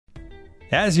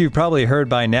As you've probably heard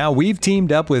by now, we've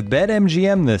teamed up with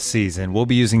BetMGM this season. We'll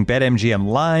be using BetMGM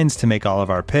lines to make all of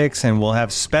our picks, and we'll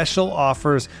have special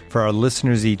offers for our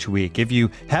listeners each week. If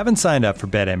you haven't signed up for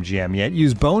BetMGM yet,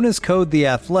 use bonus code The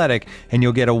Athletic, and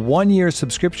you'll get a 1-year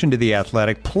subscription to The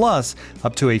Athletic, plus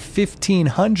up to a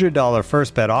 $1,500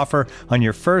 first bet offer on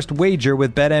your first wager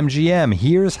with BetMGM.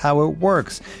 Here's how it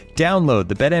works. Download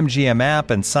the BetMGM app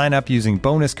and sign up using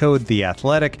bonus code The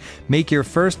Athletic. Make your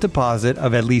first deposit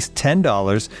of at least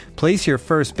 $10. Place your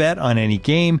first bet on any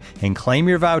game and claim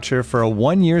your voucher for a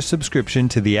 1-year subscription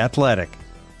to The Athletic.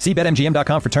 See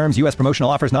BetMGM.com for terms. U.S. promotional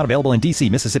offers not available in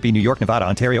D.C., Mississippi, New York, Nevada,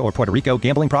 Ontario, or Puerto Rico.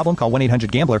 Gambling problem? Call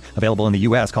 1-800-GAMBLER. Available in the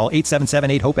U.S. Call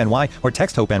 877-8-HOPE-NY or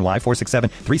text HOPE-NY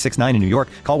 467-369 in New York.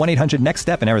 Call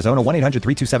 1-800-NEXT-STEP in Arizona.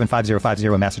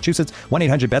 1-800-327-5050 in Massachusetts.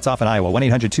 1-800-BETS-OFF in Iowa.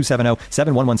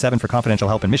 1-800-270-7117 for confidential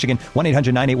help in Michigan.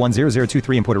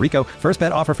 1-800-981-0023 in Puerto Rico. First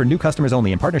bet offer for new customers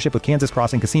only in partnership with Kansas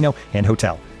Crossing Casino and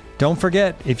Hotel. Don't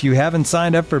forget, if you haven't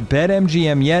signed up for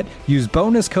BetMGM yet, use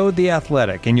bonus code The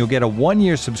Athletic, and you'll get a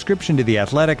 1-year subscription to The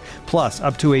Athletic, plus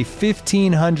up to a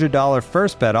 $1,500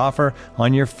 first bet offer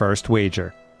on your first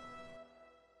wager.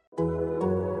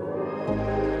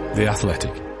 The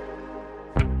Athletic.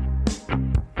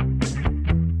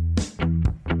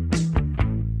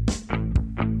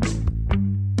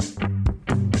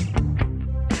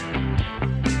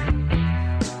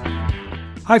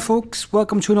 Hi folks,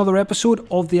 welcome to another episode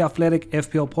of the Athletic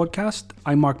FPL podcast.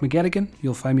 I'm Mark McGettigan.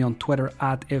 You'll find me on Twitter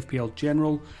at FPL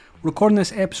General. Recording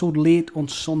this episode late on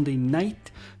Sunday night.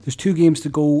 There's 2 games to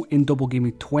go in Double Game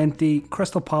Week 20.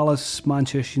 Crystal Palace,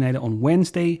 Manchester United on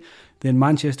Wednesday. Then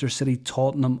Manchester City,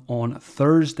 Tottenham on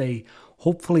Thursday.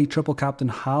 Hopefully triple captain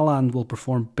Haaland will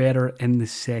perform better in the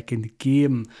second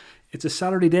game. It's a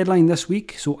Saturday deadline this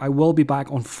week, so I will be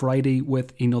back on Friday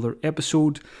with another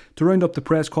episode to round up the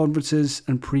press conferences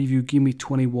and preview Game Week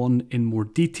 21 in more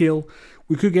detail.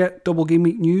 We could get double Game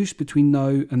Week news between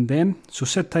now and then, so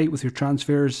sit tight with your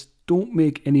transfers. Don't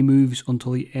make any moves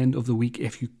until the end of the week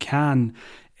if you can.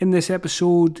 In this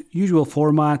episode, usual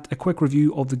format, a quick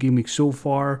review of the game week so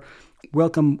far,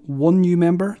 welcome one new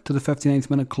member to the 59th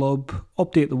Minute Club,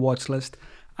 update the watch list,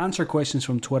 answer questions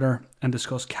from Twitter, and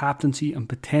discuss captaincy and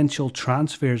potential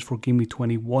transfers for Game Week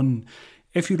 21.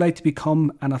 If you'd like to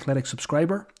become an Athletic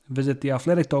subscriber, visit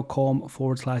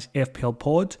theathletic.com/FPL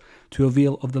pod to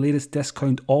avail of the latest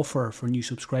discount offer for new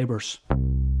subscribers.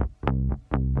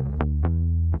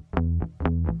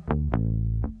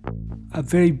 A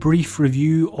very brief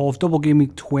review of Double Game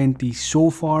Week 20 so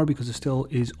far because it still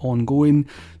is ongoing.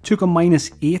 Took a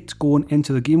 -8 going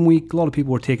into the game week. A lot of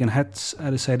people were taking hits. I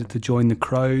decided to join the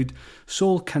crowd.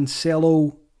 Sold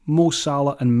Cancelo, Mo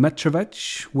Salah and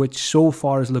Mitrovic, which so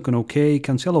far is looking okay.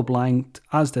 Cancelo blanked,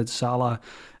 as did Salah,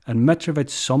 and Mitrovic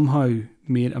somehow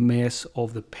made a mess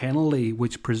of the penalty,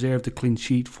 which preserved a clean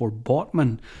sheet for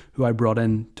Botman, who I brought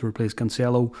in to replace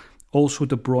Cancelo. Also,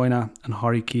 De Bruyne and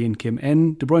Harry Kane came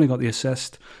in. De Bruyne got the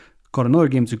assist, got another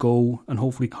game to go, and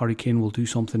hopefully Harry Kane will do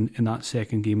something in that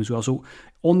second game as well. So,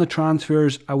 on the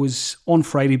transfers, I was on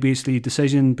Friday basically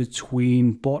decision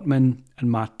between Botman and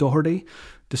Matt Doherty.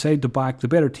 Decided to back the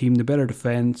better team, the better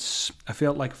defence. I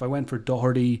felt like if I went for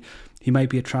Doherty, he might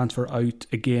be a transfer out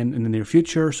again in the near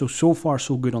future. So far,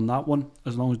 so good on that one,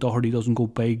 as long as Doherty doesn't go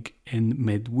big in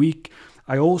midweek.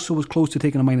 I also was close to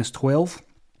taking a -12.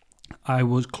 I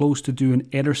was close to doing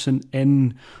Ederson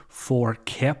in for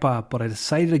Kepa, but I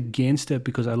decided against it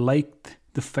because I liked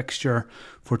the fixture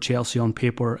for Chelsea on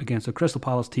paper against a Crystal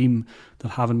Palace team that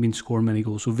haven't been scoring many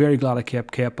goals. So very glad I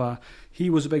kept Kepa. He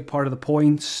was a big part of the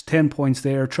points. 10 points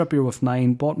there. Trippier with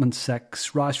 9. Botman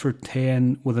 6. Rashford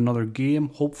 10 with another game,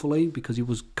 hopefully, because he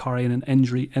was carrying an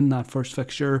injury in that first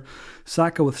fixture.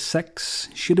 Saka with 6.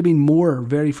 Should have been more,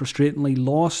 very frustratingly.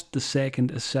 Lost the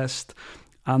second assist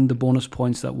and the bonus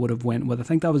points that would have went with. I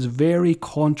think that was very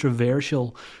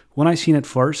controversial. When I seen it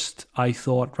first, I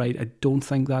thought, right, I don't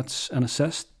think that's an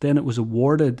assist. Then it was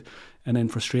awarded, and then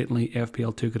frustratingly,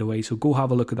 FPL took it away. So go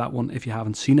have a look at that one if you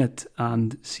haven't seen it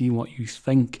and see what you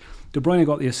think. De Bruyne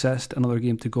got the assist, another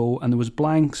game to go, and there was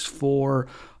blanks for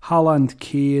Haaland,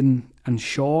 Kane and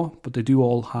Shaw, but they do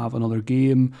all have another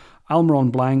game.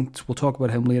 Almiron blanked, we'll talk about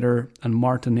him later, and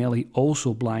Martinelli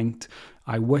also blanked.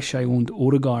 I wish I owned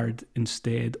Ødegaard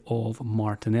instead of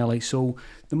Martinelli. So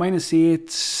the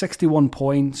 -8, 61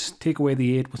 points, take away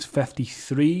the 8 was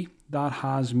 53. That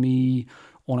has me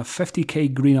on a 50k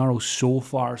green arrow so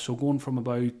far. So going from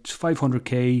about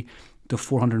 500k to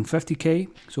 450k.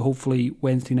 So hopefully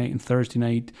Wednesday night and Thursday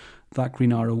night, that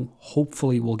green arrow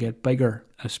hopefully will get bigger,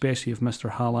 especially if Mr.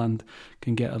 Haaland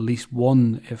can get at least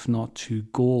 1, if not 2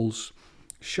 goals.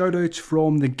 Shoutouts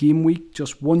from the game week,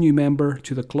 just one new member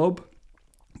to the club.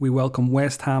 We welcome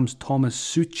West Ham's Thomas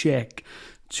Souček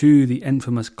to the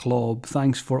infamous club.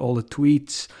 Thanks for all the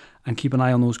tweets, and keep an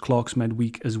eye on those clocks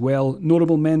midweek as well.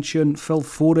 Notable mention, Phil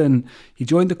Foden. He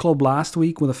joined the club last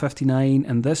week with a 59,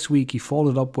 and this week he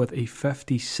followed up with a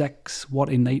 56. What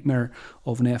a nightmare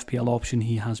of an FPL option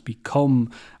he has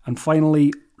become. And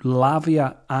finally,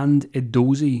 Lavia and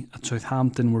Edozie at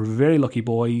Southampton were very lucky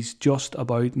boys, just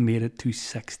about made it to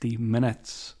 60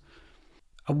 minutes.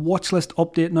 A watch list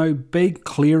update now. Big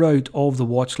clear out of the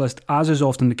watch list, as is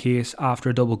often the case after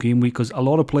a double game week, because a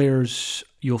lot of players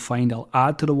you'll find I'll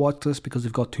add to the watch list because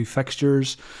they've got 2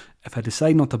 fixtures. If I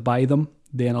decide not to buy them,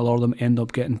 then a lot of them end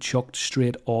up getting chucked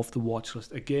straight off the watch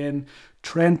list. Again,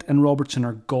 Trent and Robertson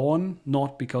are gone,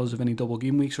 not because of any double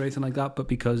game weeks or anything like that, but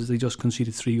because they just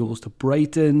conceded 3 goals to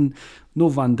Brighton. No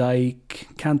Van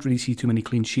Dijk, can't really see too many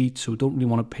clean sheets, so don't really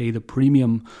want to pay the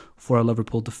premium for a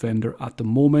Liverpool defender at the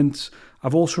moment.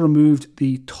 I've also removed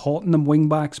the Tottenham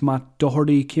wingbacks. Matt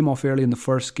Doherty came off early in the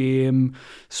first game.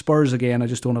 Spurs, again, I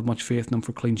just don't have much faith in them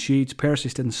for clean sheets.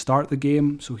 Persis didn't start the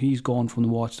game, so he's gone from the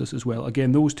watch list as well.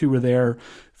 Again, those 2 were there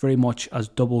very much as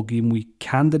double game week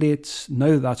candidates.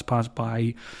 Now that that's passed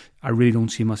by, I really don't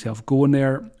see myself going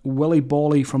there. Willy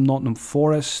Boly from Nottingham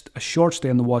Forest, a short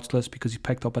stay on the watch list because he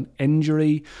picked up an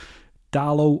injury.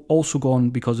 Dallow also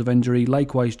gone because of injury.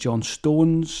 Likewise, John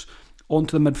Stones. On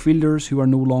to the midfielders who are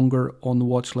no longer on the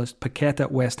watch list. Paqueta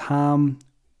at West Ham.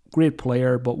 Great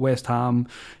player, but West Ham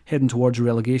heading towards the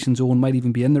relegation zone, might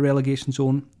even be in the relegation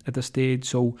zone at this stage,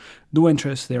 so no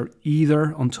interest there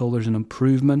either until there's an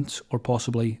improvement or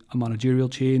possibly a managerial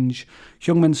change.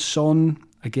 Heung-min Son,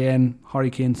 again, Harry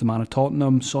Kane's the man of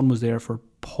Tottenham. Son was there for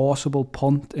possible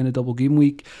punt in a double game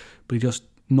week, but he just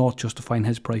not justifying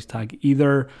his price tag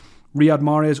either. Riyad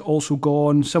Mahrez also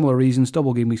gone, similar reasons,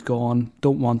 double game week's gone,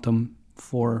 don't want him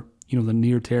for the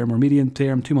near term or medium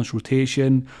term, too much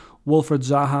rotation. Wilfred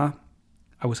Zaha,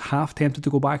 I was half tempted to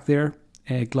go back there.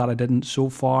 Glad I didn't so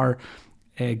far.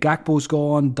 Gakpo's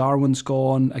gone, Darwin's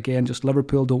gone. Again, just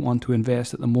Liverpool don't want to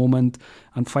invest at the moment.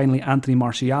 And finally, Anthony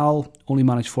Martial only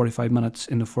managed 45 minutes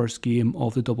in the first game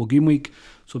of the double game week.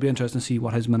 So it'll be interesting to see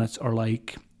what his minutes are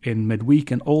like in midweek,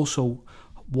 and also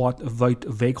what Wout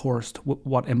Weghorst,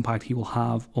 what impact he will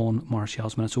have on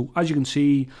Martial's minutes. So as you can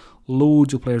see,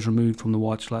 loads of players removed from the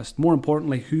watch list. More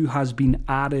importantly, who has been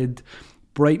added?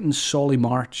 Brighton's Solly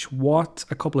March. What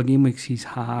a couple of game weeks he's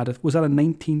had. Was that a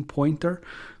 19-pointer?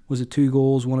 Was it 2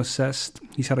 goals, 1 assist?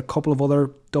 He's had a couple of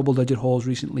other double-digit hauls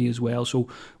recently as well. So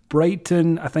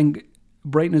Brighton, I think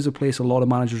Brighton is a place a lot of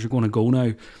managers are going to go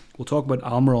now. We'll talk about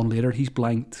Almiron later. He's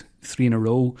blanked 3 in a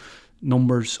row.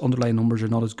 Underlying numbers are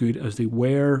not as good as they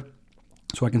were.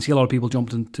 So I can see a lot of people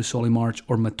jumping to Solly March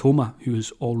or Matoma, who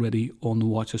is already on the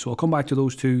watch list. So I'll come back to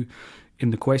those 2 in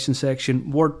the question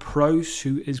section. Ward-Prowse,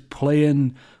 who is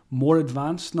playing more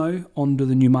advanced now under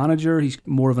the new manager. He's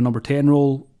more of a number 10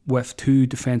 role with 2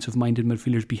 defensive-minded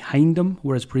midfielders behind him,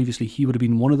 whereas previously he would have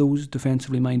been one of those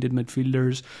defensively-minded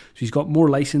midfielders. So he's got more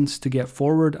license to get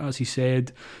forward, as he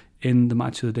said in the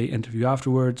Match of the Day interview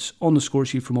afterwards. On the score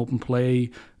sheet from open play,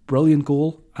 brilliant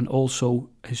goal, and also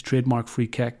his trademark free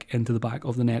kick into the back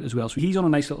of the net as well. So he's on a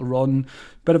nice little run.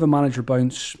 Bit of a manager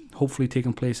bounce, hopefully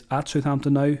taking place at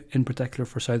Southampton now, in particular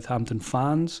for Southampton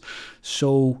fans.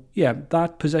 So yeah,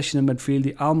 that position in midfield,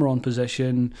 the Almiron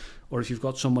position, or if you've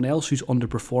got someone else who's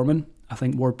underperforming, I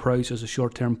think Ward-Prowse as a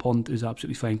short-term punt is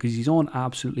absolutely fine because he's on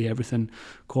absolutely everything.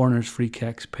 Corners, free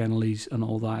kicks, penalties and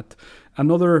all that.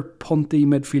 Another punty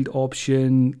midfield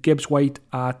option, Gibbs White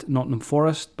at Nottingham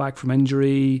Forest, back from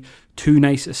injury. 2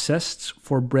 nice assists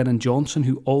for Brennan Johnson,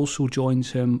 who also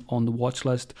joins him on the watch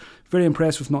list. Very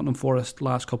impressed with Nottingham Forest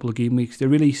last couple of game weeks. They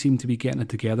really seem to be getting it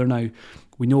together now.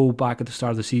 We know back at the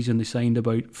start of the season they signed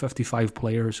about 55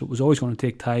 players, so it was always going to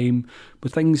take time,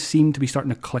 but things seem to be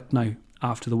starting to click now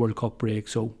after the World Cup break,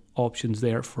 so options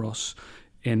there for us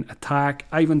in attack.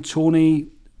 Ivan Toney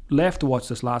left to watch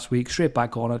this last week, straight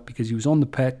back on it because he was on the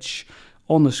pitch,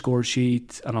 on the score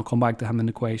sheet, and I'll come back to him in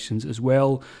the questions as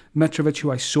well. Mitrovic,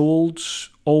 who I sold,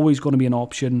 always going to be an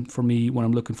option for me when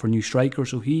I'm looking for a new striker,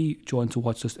 so he joined to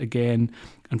watch this again.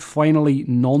 And finally,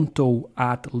 Nonto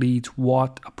at Leeds.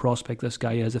 What a prospect this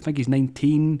guy is. I think he's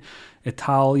 19,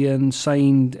 Italian,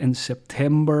 signed in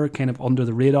September, kind of under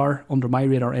the radar, under my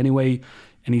radar anyway,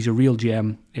 and he's a real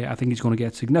gem. I think he's going to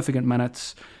get significant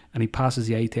minutes, and he passes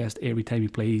the eye test every time he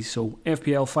plays. So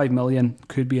FPL 5 million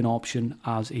could be an option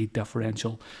as a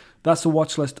differential. That's the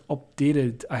watch list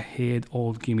updated ahead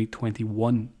of Game Week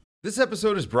 21. This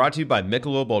episode is brought to you by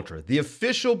Michelob Ultra, the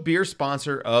official beer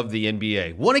sponsor of the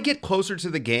NBA. Want to get closer to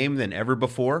the game than ever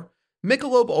before?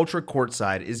 Michelob Ultra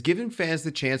Courtside is giving fans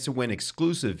the chance to win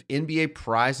exclusive NBA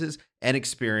prizes and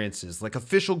experiences like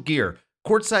official gear,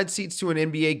 courtside seats to an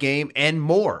NBA game, and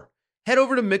more. Head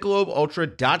over to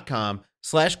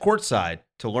MichelobUltra.com/courtside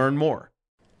to learn more.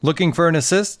 Looking for an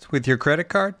assist with your credit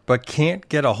card but can't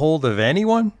get a hold of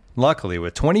anyone? Luckily,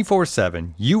 with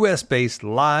 24/7 US-based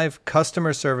live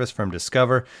customer service from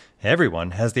Discover,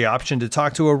 everyone has the option to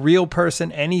talk to a real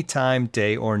person anytime,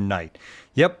 day or night.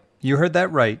 Yep, you heard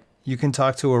that right. You can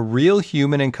talk to a real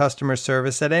human in customer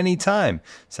service at any time.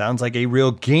 Sounds like a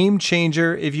real game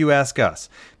changer if you ask us.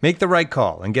 Make the right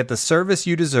call and get the service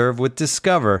you deserve with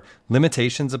Discover.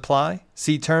 Limitations apply.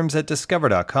 See terms at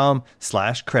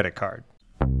discover.com/creditcard.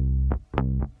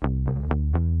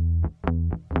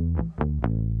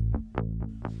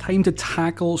 Time to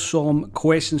tackle some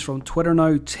questions from Twitter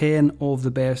now. 10 of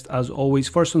the best as always.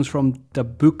 First one's from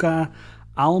Dabuka.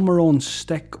 Almiron,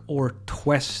 stick or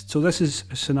twist? So this is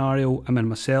a scenario I'm in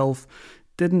myself.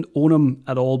 Didn't own him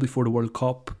at all before the World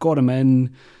Cup. Got him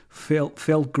in.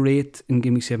 Felt great in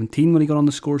Game Week 17 when he got on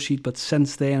the score sheet. But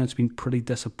since then it's been pretty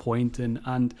disappointing.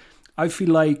 And I feel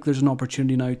like there's an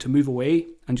opportunity now to move away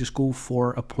and just go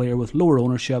for a player with lower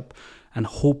ownership and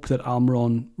hope that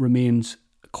Almiron remains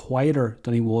quieter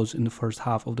than he was in the first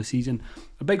half of the season.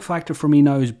 A big factor for me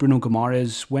now is Bruno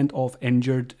Guimaraes went off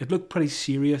injured. It looked pretty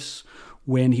serious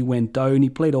when he went down. He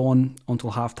played on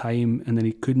until half time and then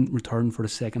he couldn't return for the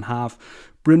second half.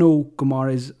 Bruno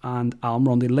Guimaraes and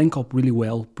Almiron, they link up really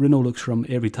well. Bruno looks for him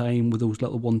every time with those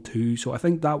little 1-2, so I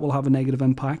think that will have a negative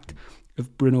impact if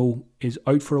Bruno is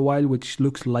out for a while, which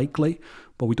looks likely,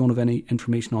 but we don't have any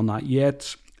information on that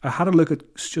yet. I had a look at,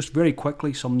 just very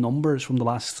quickly, some numbers from the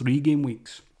last 3 game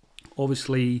weeks.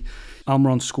 Obviously,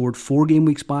 Almiron scored 4 game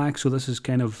weeks back, so this is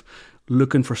kind of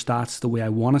looking for stats the way I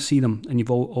want to see them, and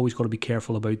you've always got to be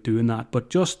careful about doing that.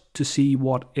 But just to see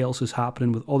what else is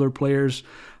happening with other players,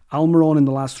 Almiron in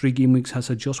the last 3 game weeks has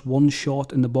had just 1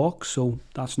 shot in the box, so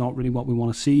that's not really what we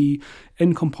want to see.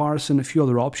 In comparison, a few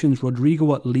other options.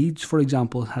 Rodrigo at Leeds, for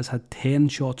example, has had 10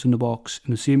 shots in the box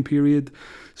in the same period.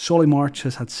 Solly March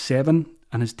has had 7,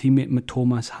 and his teammate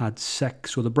Matoma has had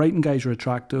 6. So the Brighton guys are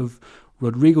attractive.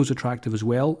 Rodrigo's attractive as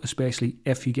well, especially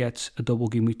if he gets a double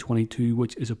game week 22,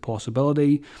 which is a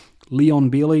possibility. Leon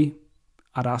Bailey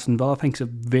at Aston Villa, I think, is a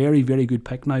very, very good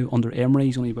pick now under Emery.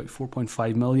 He's only about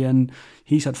 4.5 million.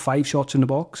 He's had 5 shots in the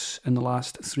box in the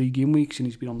last 3 game weeks, and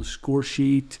he's been on the score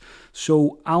sheet.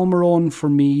 So Almiron, for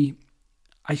me,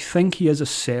 I think he is a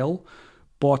sell,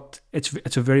 but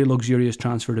it's a very luxurious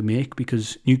transfer to make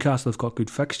because Newcastle have got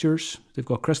good fixtures. They've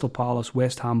got Crystal Palace,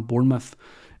 West Ham, Bournemouth,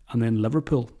 and then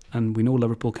Liverpool. And we know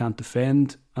Liverpool can't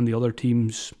defend, and the other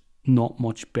teams not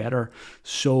much better.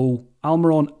 So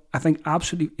Almiron, I think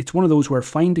absolutely, it's one of those where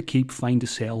find to keep, find to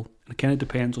sell. And it kind of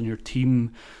depends on your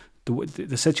team,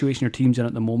 the situation your team's in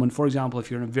at the moment. For example,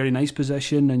 if you're in a very nice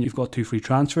position and you've got 2 free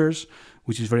transfers,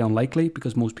 which is very unlikely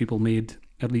because most people made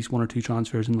at least 1 or 2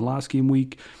 transfers in the last game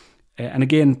week. And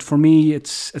again, for me,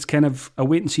 it's kind of a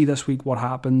wait and see this week what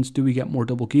happens. Do we get more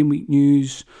double game week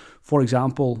news? For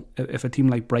example, if a team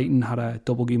like Brighton had a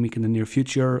double game week in the near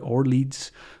future, or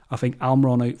Leeds, I think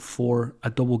Almiron out for a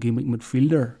double game week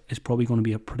midfielder is probably going to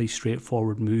be a pretty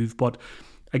straightforward move. But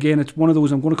again, it's one of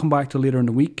those I'm going to come back to later in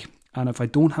the week. And if I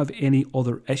don't have any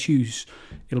other issues,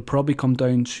 it'll probably come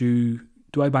down to,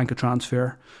 do I bank a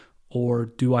transfer or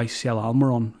do I sell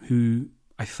Almiron, who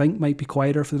I think might be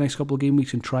quieter for the next couple of game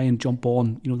weeks, and try and jump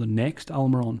on, the next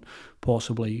Almiron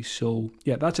possibly. So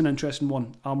yeah, that's an interesting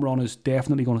one. Almiron is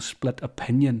definitely going to split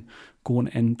opinion going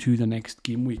into the next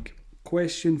game week.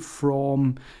 Question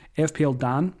from FPL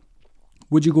Dan.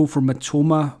 Would you go for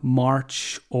Matoma,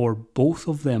 March, or both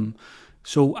of them?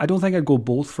 So I don't think I'd go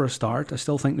both for a start. I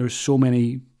still think there's so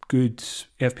many good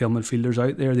FPL midfielders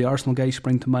out there. The Arsenal guys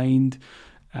spring to mind.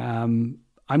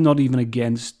 I'm not even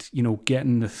against,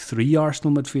 getting the 3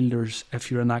 Arsenal midfielders if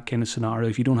you're in that kind of scenario.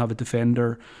 If you don't have a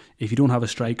defender, if you don't have a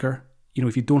striker,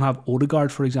 if you don't have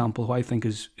Ødegaard, for example, who I think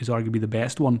is arguably the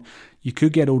best one, you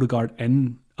could get Ødegaard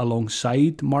in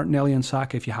alongside Martinelli and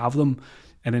Saka if you have them.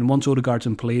 And then once Ødegaard's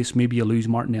in place, maybe you lose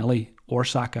Martinelli or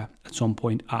Saka at some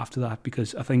point after that,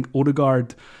 because I think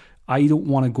Ødegaard, I don't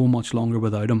want to go much longer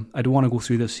without him. I don't want to go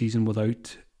through this season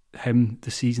without him,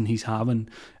 the season he's having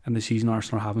and the season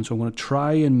Arsenal are having. So I'm going to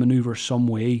try and manoeuvre some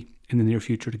way in the near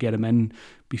future to get him in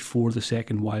before the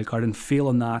second wildcard. And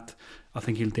failing that, I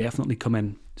think he'll definitely come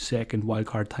in second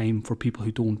wildcard time for people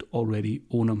who don't already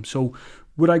own him. So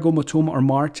would I go Matoma or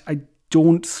March? I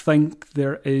don't think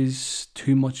there is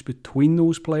too much between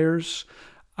those players.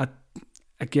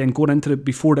 again, going into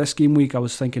before this game week, I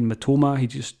was thinking Matoma. He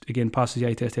just, again, passes the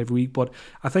eye test every week. But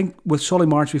I think with Solly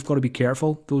March, we've got to be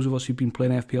careful. Those of us who've been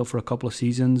playing FPL for a couple of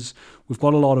seasons, we've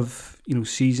got a lot of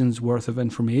seasons worth of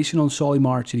information on Solly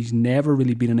March, and he's never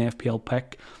really been an FPL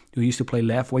pick. He used to play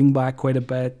left wing back quite a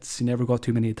bit. He never got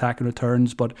too many attacking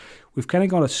returns, but we've kind of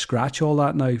got to scratch all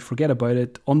that now. Forget about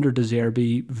it. Under De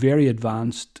Zerbi, very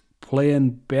advanced, playing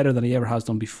better than he ever has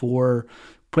done before,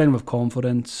 playing with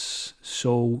confidence.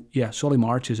 So yeah, Solly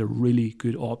March is a really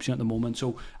good option at the moment.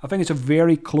 So I think it's a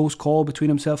very close call between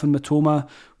himself and Matoma.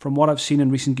 From what I've seen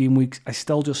in recent game weeks, I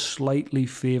still just slightly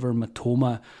favour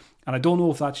Matoma. And I don't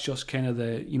know if that's just kind of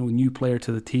the new player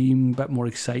to the team, a bit more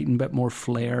exciting, a bit more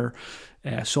flair.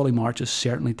 Solly March is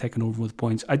certainly taking over with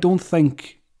points. I don't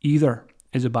think either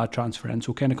is a bad transfer in,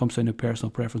 so it kind of comes down to personal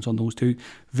preference on those two.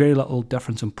 Very little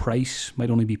difference in price,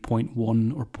 might only be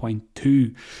 0.1 or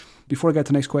 0.2. Before I get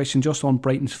to the next question, just on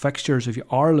Brighton's fixtures, if you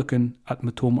are looking at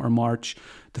Matoma or March,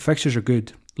 the fixtures are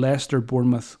good. Leicester,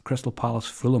 Bournemouth, Crystal Palace,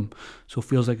 Fulham. So it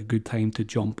feels like a good time to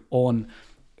jump on.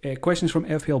 Questions from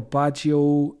FPL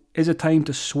Baggio. Is it time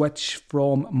to switch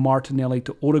from Martinelli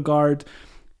to Ødegaard?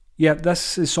 Yeah,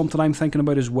 this is something I'm thinking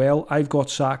about as well. I've got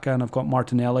Saka and I've got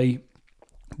Martinelli.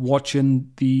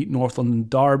 Watching the North London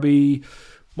derby,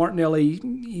 Martinelli,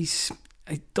 he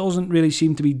doesn't really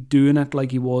seem to be doing it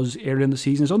like he was earlier in the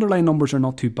season. His underlying numbers are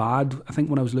not too bad. I think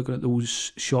when I was looking at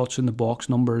those shots in the box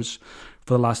numbers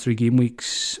for the last 3 game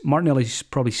weeks, Martinelli's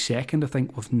probably second, I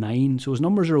think, with 9. So his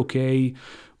numbers are okay.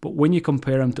 But when you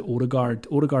compare him to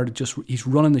Ødegaard, he's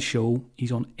running the show.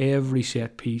 He's on every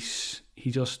set piece.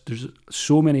 There's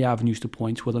so many avenues to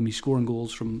points with him. He's scoring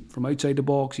goals from outside the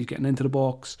box. He's getting into the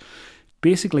box.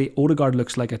 Basically, Ødegaard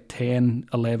looks like a 10,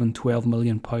 11, 12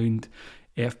 million pound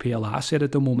FPL asset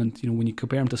at the moment. When you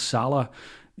compare him to Salah,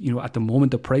 at the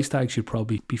moment the price tag should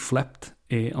probably be flipped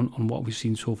on what we've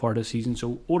seen so far this season.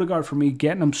 So Ødegaard, for me,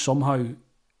 getting him somehow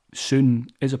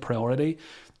soon is a priority.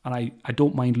 And I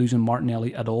don't mind losing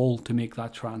Martinelli at all to make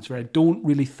that transfer. I don't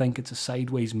really think it's a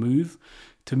sideways move.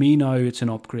 To me now, it's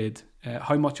an upgrade.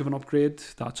 How much of an upgrade?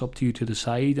 That's up to you to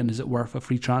decide. And is it worth a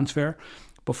free transfer?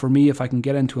 But for me, if I can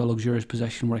get into a luxurious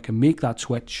position where I can make that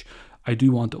switch, I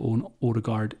do want to own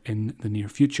Ødegaard in the near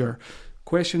future.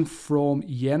 Question from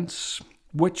Jens.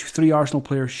 Which 3 Arsenal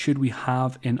players should we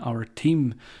have in our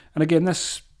team? And again,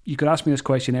 you could ask me this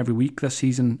question every week this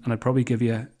season, and I'd probably give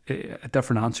you a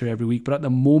different answer every week. But at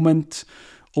the moment,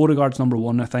 Ødegaard's number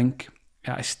 1, I think.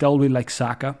 I still really like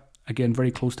Saka. Again, very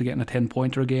close to getting a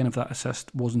 10-pointer again if that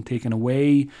assist wasn't taken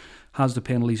away. Has the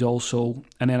penalties also.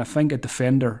 And then I think a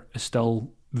defender is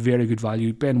still very good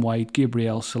value. Ben White,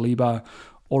 Gabriel, Saliba,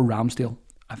 or Ramsdale.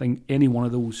 I think any one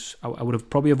of those, I would have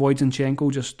probably avoided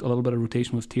Zinchenko, just a little bit of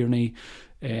rotation with Tierney.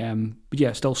 But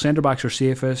yeah, still centre-backs are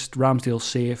safest. Ramsdale's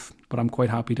safe, but I'm quite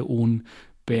happy to own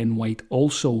Ben White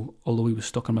also, although he was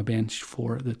stuck on my bench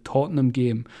for the Tottenham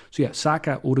game. So yeah,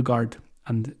 Saka, Ødegaard,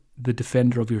 and the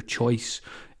defender of your choice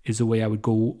is the way I would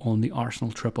go on the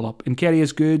Arsenal triple up. Nketiah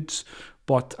is good,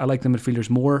 but I like the midfielders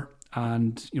more.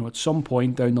 And at some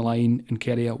point down the line,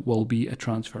 Nketiah will be a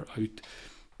transfer out.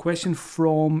 Question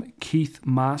from Keith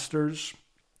Masters.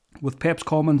 With Pep's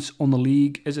comments on the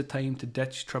league, is it time to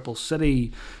ditch Triple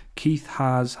City? Keith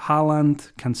has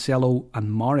Haaland, Cancelo and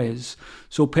Mahrez.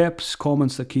 So Pep's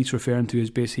comments that Keith's referring to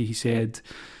is basically, he said,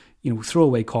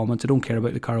 throwaway comments. I don't care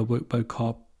about the Carabao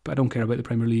Cup. I don't care about the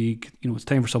Premier League. It's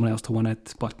time for someone else to win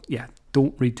it. But yeah,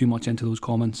 don't read too much into those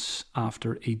comments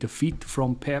after a defeat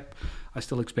from Pep. I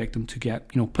still expect him to get,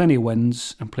 plenty of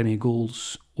wins and plenty of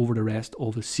goals over the rest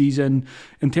of the season.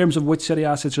 In terms of which City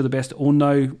assets are the best to own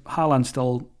now,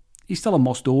 Haaland he's still a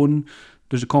must-own.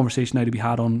 There's a conversation now to be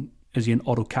had on, is he an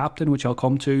auto-captain, which I'll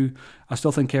come to. I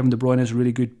still think Kevin De Bruyne is a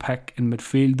really good pick in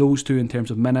midfield. Those two in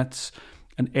terms of minutes.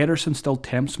 And Ederson still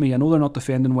tempts me. I know they're not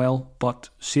defending well, but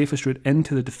safest route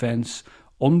into the defence.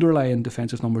 Underlying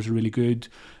defensive numbers are really good.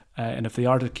 And if they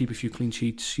are to keep a few clean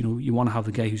sheets, you want to have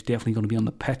the guy who's definitely going to be on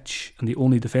the pitch. And the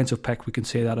only defensive pick we can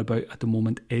say that about at the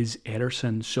moment is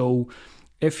Ederson. So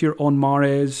if you're on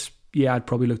Mahrez, yeah, I'd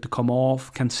probably look to come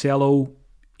off. Cancelo,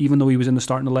 even though he was in the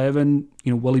starting 11,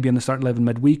 will he be in the starting 11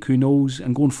 midweek? Who knows?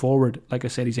 And going forward, like I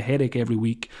said, he's a headache every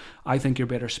week. I think you're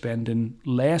better spending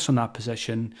less on that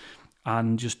position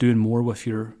and just doing more with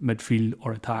your midfield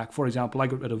or attack. For example, I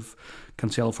got rid of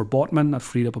Cancelo for Botman. That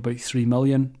freed up about 3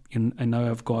 million. And now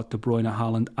I've got De Bruyne,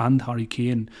 Haaland and Harry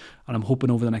Kane. And I'm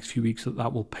hoping over the next few weeks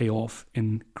that will pay off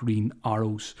in green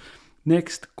arrows.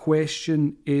 Next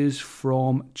question is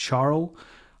from Charles.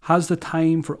 Has the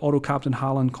time for auto-captain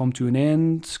Haaland come to an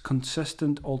end?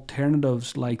 Consistent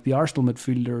alternatives like the Arsenal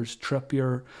midfielders,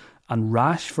 Trippier and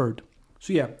Rashford.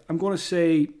 So yeah, I'm going to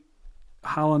say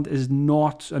Haaland is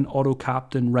not an auto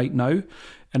captain right now,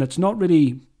 and it's not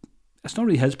really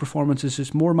his performance. It's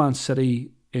just more Man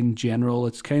City in general.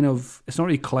 It's not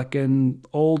really clicking.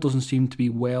 All doesn't seem to be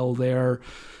well there.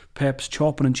 Pep's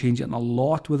chopping and changing a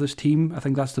lot with his team. I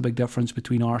think that's the big difference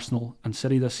between Arsenal and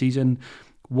City this season.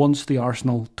 Once the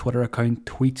Arsenal Twitter account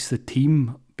tweets the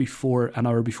team an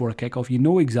hour before a kickoff, you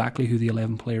know exactly who the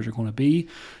 11 players are going to be.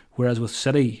 Whereas with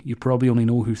City, you probably only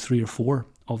know who 3 or 4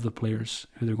 of the players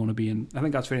who they're going to be in. I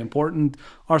think that's very important.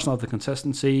 Arsenal have the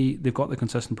consistency, they've got the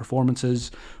consistent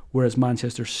performances, whereas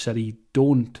Manchester City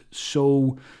don't.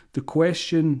 So the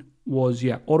question was,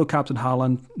 auto captain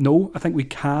Haaland. No, I think we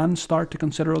can start to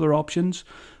consider other options.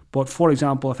 But for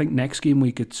example, I think next game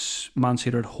week it's Man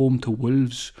City at home to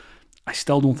Wolves. I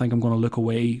still don't think I'm going to look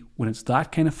away when it's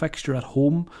that kind of fixture at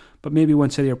home. But maybe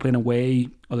when City are playing away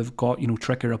or they've got,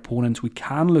 trickier opponents, we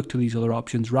can look to these other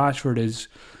options. Rashford is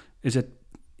it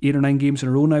 8 or 9 games in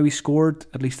a row now he scored,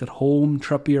 at least at home.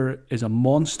 Trippier is a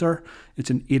monster. It's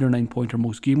an 8 or 9 pointer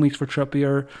most game weeks for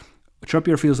Trippier.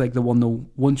 Trippier feels like the one, though,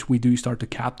 once we do start to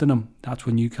captain him, that's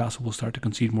when Newcastle will start to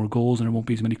concede more goals and there won't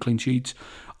be as many clean sheets.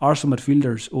 Arsenal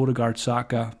midfielders, Ødegaard,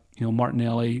 Saka,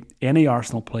 Martinelli, any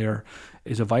Arsenal player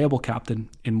is a viable captain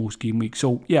in most game weeks.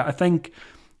 So, I think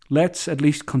let's at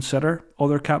least consider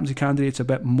other captaincy candidates a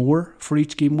bit more for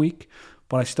each game week.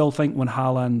 But I still think when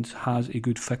Haaland has a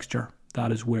good fixture,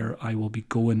 that is where I will be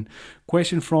going.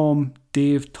 Question from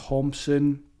Dave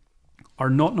Thompson. Are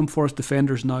Nottingham Forest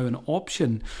defenders now an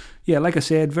option? Yeah, like I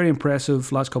said, very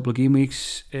impressive last couple of game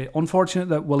weeks. Unfortunate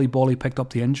that Willy Bolly picked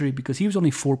up the injury because he was only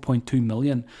 4.2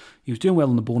 million. He was doing well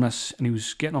in the bonus and he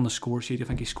was getting on the score sheet. I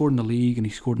think he scored in the league and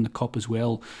he scored in the cup as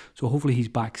well. So hopefully he's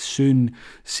back soon.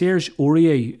 Serge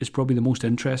Aurier is probably the most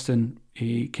interesting.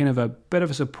 Kind of a bit of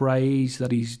a surprise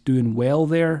that he's doing well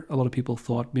there. A lot of people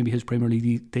thought maybe his Premier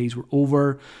League days were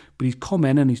over, but he's come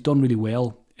in and he's done really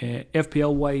well.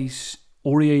 FPL-wise,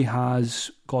 Aurier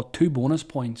has got 2 bonus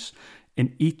points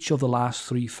in each of the last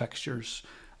 3 fixtures.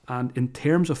 And in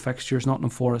terms of fixtures,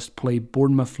 Nottingham Forest play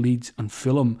Bournemouth, Leeds and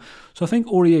Fulham. So I think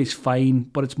Aurier is fine,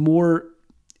 but it's more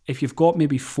if you've got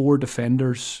maybe 4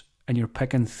 defenders and you're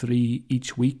picking 3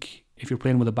 each week, if you're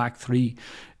playing with a back 3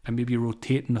 and maybe you're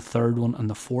rotating the 3rd one and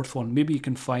the 4th one, maybe you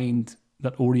can find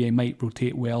that Aurier might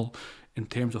rotate well in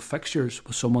terms of fixtures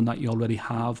with someone that you already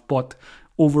have. But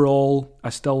overall, I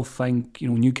still think,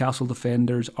 Newcastle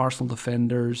defenders, Arsenal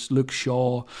defenders, Luke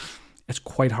Shaw, it's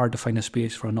quite hard to find a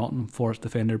space for a Nottingham Forest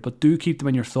defender. But do keep them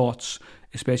in your thoughts,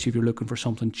 especially if you're looking for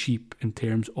something cheap in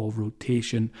terms of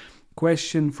rotation.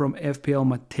 Question from FPL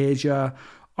Mateja.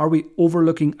 Are we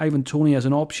overlooking Ivan Toney as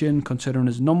an option, considering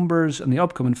his numbers and the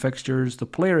upcoming fixtures? The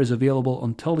player is available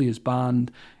until he is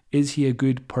banned. Is he a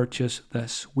good purchase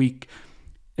this week?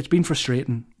 It's been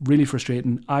frustrating, really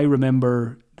frustrating. I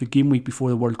remember the game week before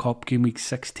the World Cup, game week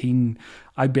 16,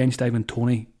 I benched Ivan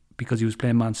Toney because he was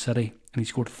playing Man City and he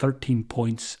scored 13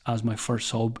 points as my first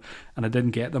sub and I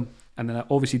didn't get them. And then I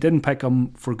obviously didn't pick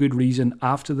him for good reason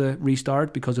after the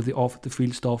restart because of the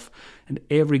off-the-field stuff. And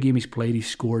every game he's played, he's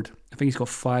scored. I think he's got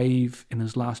 5 in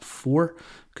his last 4.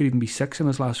 Could even be 6 in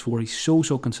his last 4. He's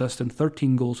so consistent.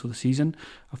 13 goals for the season.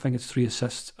 I think it's 3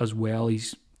 assists as well.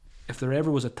 If there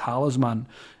ever was a talisman,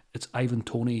 it's Ivan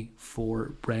Toney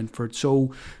for Brentford.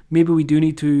 So maybe we do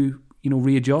need to,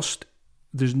 readjust.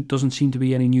 There doesn't seem to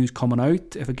be any news coming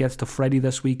out. If it gets to Friday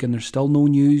this week and there's still no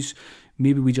news,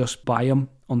 maybe we just buy him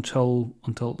until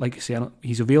like I say,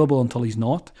 he's available until he's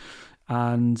not.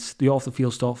 And the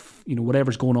off-the-field stuff,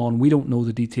 whatever's going on, we don't know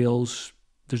the details.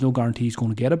 There's no guarantee he's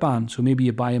going to get a ban. So maybe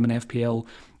you buy him in FPL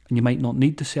and you might not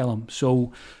need to sell him.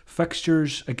 So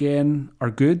fixtures, again,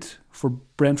 are good for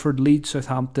Brentford, Leeds,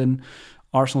 Southampton.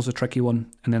 Arsenal's a tricky one,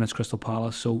 and then it's Crystal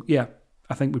Palace. So,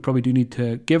 I think we probably do need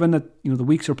to, given that the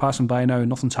weeks are passing by now and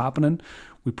nothing's happening,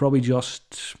 we probably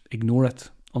just ignore it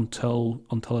until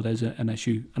it is an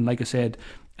issue. And like I said,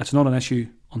 it's not an issue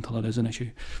until it is an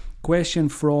issue. Question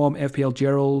from FPL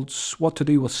Gerald's, what to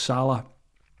do with Salah?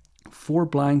 4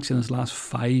 blanks in his last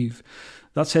 5.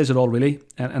 That says it all, really.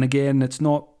 And again,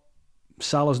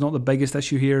 Salah's not the biggest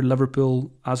issue here.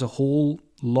 Liverpool as a whole,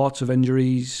 lots of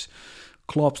injuries.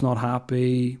 Klopp's not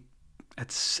happy.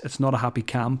 It's not a happy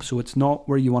camp, so it's not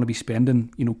where you want to be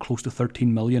spending, close to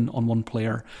 13 million on one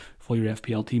player for your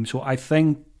FPL team. So I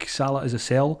think Salah is a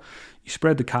sell. You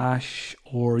spread the cash,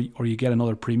 or you get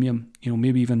another premium.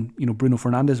 Maybe even Bruno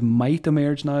Fernandes might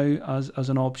emerge now as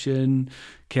an option.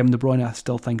 Kevin De Bruyne I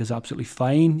still think is absolutely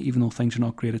fine, even though things are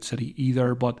not great at City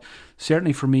either. But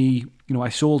certainly for me, I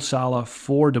sold Salah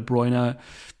for De Bruyne.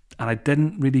 And I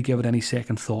didn't really give it any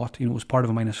second thought. It was part of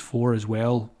a -4 as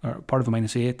well, or part of a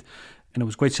 -8. and it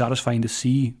was quite satisfying to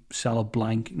see Salah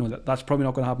blank. That's probably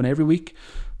not going to happen every week,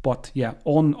 but yeah,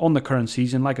 on the current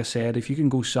season, like I said, if you can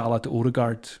go Salah to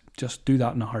Ødegaard, just do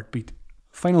that in a heartbeat.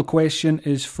 Final question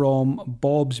is from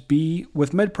Bob's B.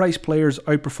 With mid-price players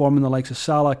outperforming the likes of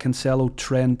Salah, Cancelo,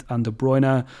 Trent and De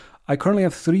Bruyne, I currently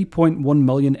have 3.1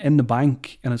 million in the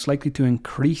bank, and it's likely to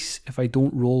increase if I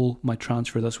don't roll my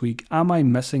transfer this week. Am I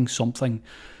missing something?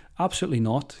 Absolutely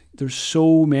not. There's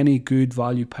so many good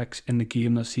value picks in the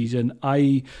game this season.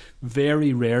 I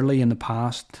very rarely in the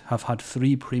past have had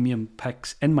 3 premium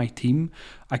picks in my team.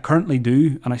 I currently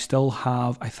do, and I still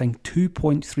have, I think,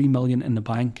 2.3 million in the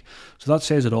bank. So that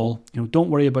says it all.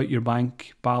 Don't worry about your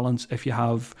bank balance. If you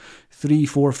have 3,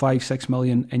 4, 5, 6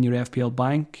 million in your FPL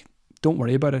bank, don't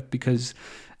worry about it, because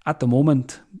at the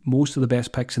moment, most of the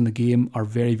best picks in the game are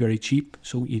very, very cheap,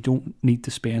 so you don't need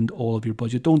to spend all of your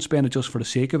budget. Don't spend it just for the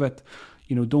sake of it.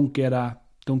 Don't get a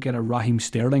Raheem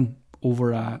Sterling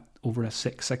over a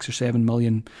 6 or 7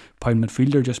 million pound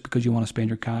midfielder just because you want to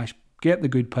spend your cash. Get the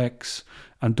good picks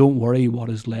and don't worry what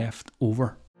is left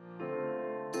over.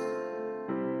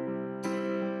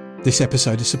 This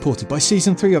episode is supported by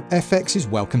Season 3 of FX's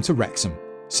Welcome to Wrexham.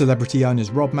 Celebrity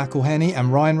owners Rob McElhenney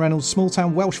and Ryan Reynolds'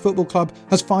 small-town Welsh football club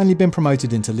has finally been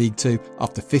promoted into League 2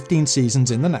 after 15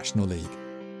 seasons in the National League.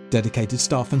 Dedicated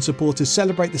staff and supporters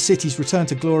celebrate the city's return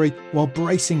to glory while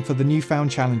bracing for the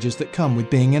newfound challenges that come with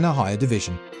being in a higher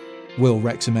division. Will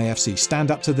Wrexham AFC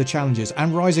stand up to the challenges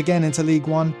and rise again into League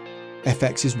 1?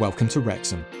 FX is Welcome to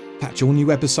Wrexham. Catch all new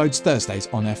episodes Thursdays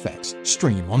on FX.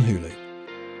 Stream on Hulu.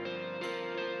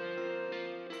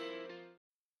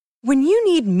 When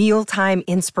you need mealtime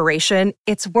inspiration,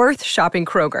 it's worth shopping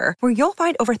Kroger, where you'll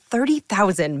find over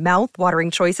 30,000 mouth-watering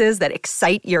choices that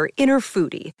excite your inner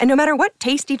foodie. And no matter what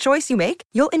tasty choice you make,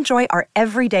 you'll enjoy our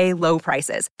everyday low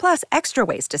prices, plus extra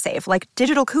ways to save, like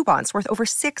digital coupons worth over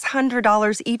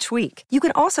 $600 each week. You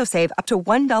can also save up to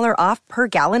 $1 off per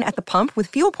gallon at the pump with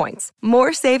fuel points.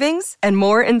 More savings and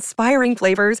more inspiring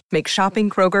flavors make shopping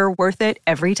Kroger worth it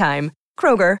every time.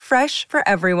 Kroger, fresh for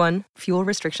everyone. Fuel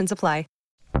restrictions apply.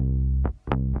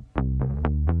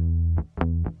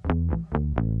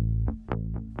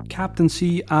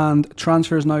 Captaincy and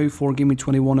transfers now for Game Week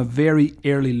 21. A very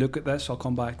early look at this. I'll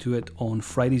come back to it on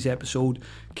Friday's episode.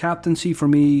 Captaincy for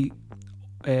me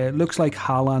looks like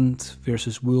Haaland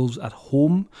versus Wolves at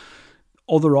home.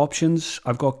 Other options,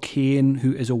 I've got Kane,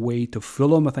 who is away to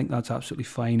Fulham. I think that's absolutely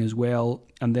fine as well.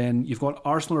 And then you've got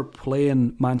Arsenal are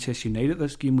playing Manchester United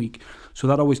this game week. So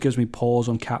that always gives me pause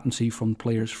on captaincy from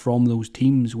players from those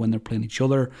teams when they're playing each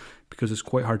other, because it's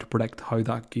quite hard to predict how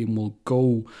that game will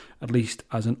go. At least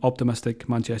as an optimistic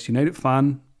Manchester United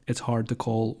fan, it's hard to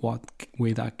call what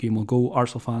way that game will go.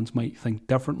 Arsenal fans might think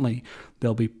differently.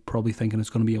 They'll be probably thinking it's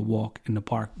going to be a walk in the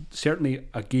park. Certainly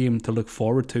a game to look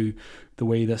forward to, the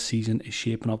way this season is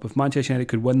shaping up. If Manchester United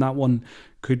could win that one,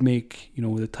 could make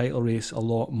the title race a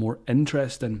lot more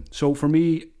interesting. So for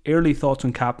me, early thoughts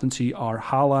on captaincy are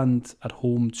Haaland at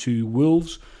home to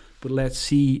Wolves, but let's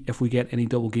see if we get any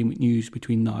double game week news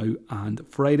between now and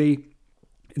Friday.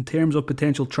 In terms of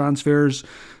potential transfers,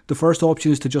 the first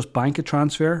option is to just bank a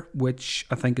transfer, which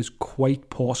I think is quite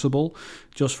possible,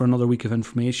 just for another week of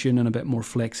information and a bit more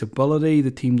flexibility. The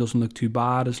team doesn't look too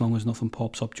bad as long as nothing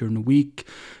pops up during the week.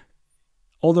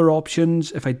 Other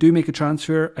options, if I do make a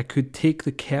transfer, I could take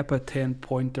the Kepa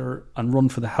 10-pointer and run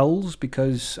for the hills,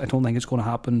 because I don't think it's going to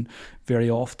happen very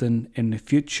often in the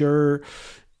future.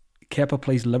 Kepa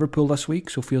plays Liverpool this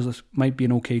week, so feels this might be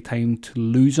an okay time to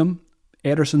lose him.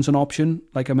 Ederson's an option,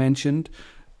 like I mentioned.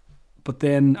 But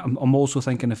then I'm also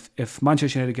thinking if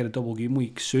Manchester United get a double game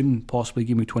week soon, possibly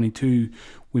game week 22,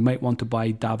 we might want to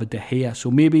buy David De Gea. So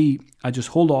maybe I just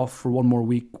hold off for one more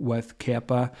week with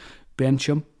Kepa, bench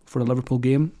him for the Liverpool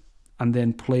game, and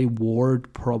then play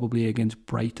Ward probably against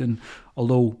Brighton.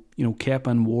 Although, Kepa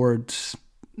and Ward's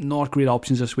not great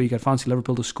options this week. I'd fancy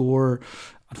Liverpool to score.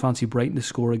 I'd fancy Brighton to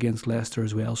score against Leicester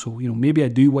as well. So, maybe I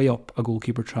do weigh up a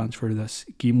goalkeeper transfer this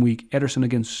game week. Ederson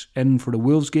in for the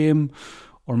Wolves game,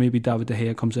 or maybe David De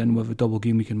Gea comes in with a double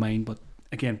game week in mind. But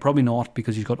again, probably not,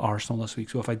 because he's got Arsenal this week.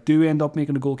 So if I do end up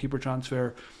making a goalkeeper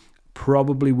transfer,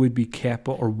 probably would be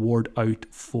Kepa or Ward out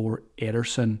for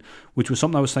Ederson, which was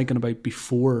something I was thinking about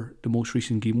before the most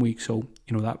recent game week. So,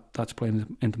 that's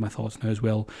playing into my thoughts now as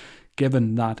well,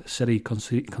 given that City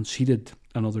conceded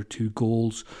another 2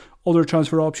 goals. Other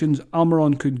transfer options,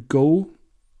 Almiron could go,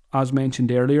 as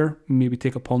mentioned earlier, maybe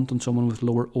take a punt on someone with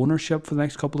lower ownership for the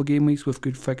next couple of game weeks with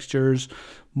good fixtures.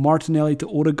 Martinelli to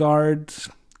Ødegaard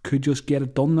could just get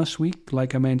it done this week,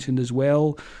 like I mentioned as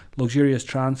well. Luxurious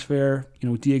transfer.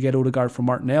 Do you get Ødegaard for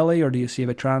Martinelli, or do you save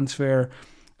a transfer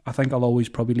I think I'll always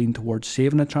probably lean towards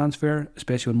saving a transfer,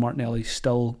 especially when Martinelli's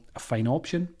still a fine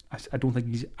option. I don't think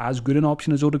he's as good an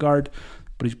option as Ødegaard,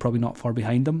 but he's probably not far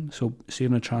behind them. So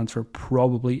saving a transfer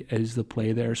probably is the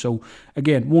play there. So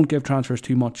again, won't give transfers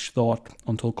too much thought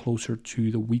until closer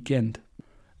to the weekend.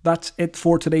 That's it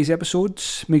for today's episode.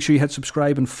 Make sure you hit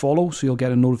subscribe and follow so you'll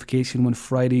get a notification when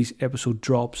Friday's episode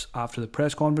drops after the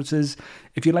press conferences.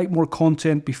 If you'd like more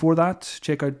content before that,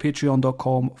 check out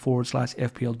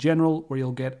patreon.com/FPL General, where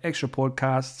you'll get extra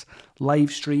podcasts,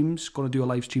 live streams. Going to do a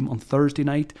live stream on Thursday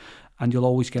night, and you'll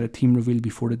always get a team reveal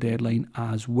before the deadline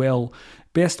as well.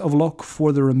 Best of luck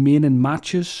for the remaining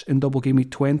matches in Double Game Week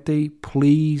 20.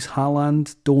 Please,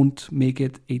 Haaland, don't make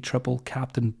it a triple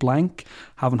captain blank.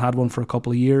 Haven't had one for a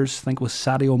couple of years. I think it was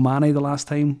Sadio Mane the last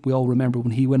time. We all remember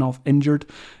when he went off injured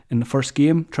in the first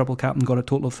game. Triple captain got a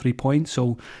total of 3 points.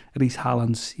 So at least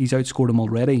he's outscored him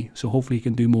already. So hopefully he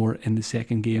can do more in the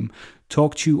second game.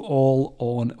 Talk to you all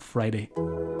on Friday.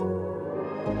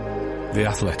 The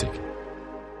Athletic.